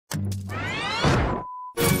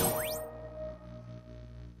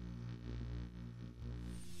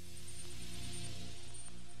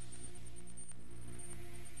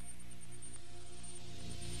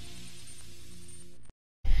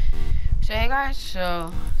So hey guys,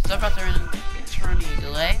 so sorry about the tourney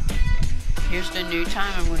delay. Here's the new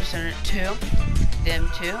time. I'm going to send it to them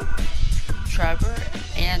two. Trevor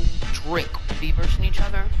and Drake will be versing each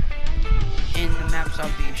other in the maps I'll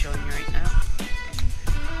be showing you right now.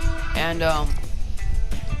 And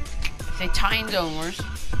if they tie in zoners,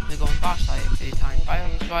 they go in box fight. If they tie in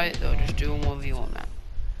box fight, they'll just do a 1v1 map,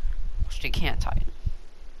 which they can't tie in.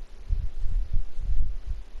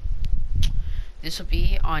 This will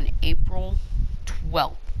be on April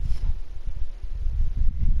 12th,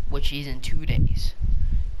 which is in 2 days.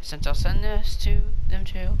 Since I'll send this to them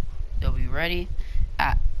two, they'll be ready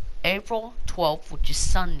at April 12th, which is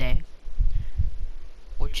Sunday,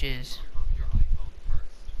 which is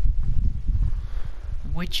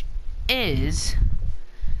in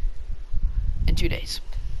 2 days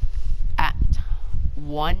at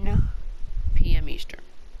 1 p.m. Eastern.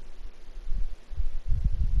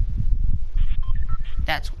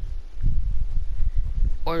 That's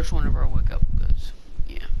or just whenever I wake up, because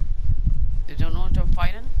yeah, they don't know what they're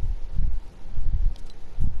fighting.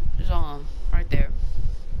 There's right there,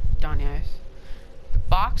 down the ice. The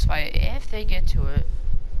box fight, if they get to it,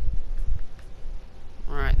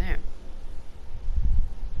 right there.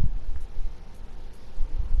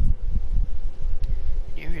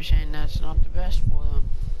 You're saying that's not the best for them.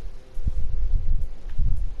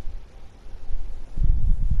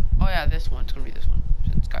 Oh yeah, this one's gonna be this one.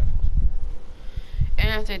 Since Skyfall.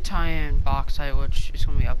 And if they tie in box fight, which is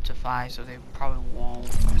gonna be up to 5, so they probably won't.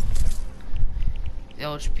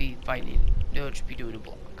 They'll just be fighting. They'll just be doing a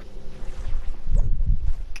block.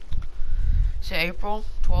 So April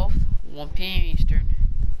 12th, 1 p.m. Eastern.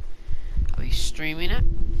 I'll be streaming it.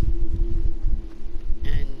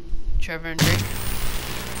 And Trevor and Drake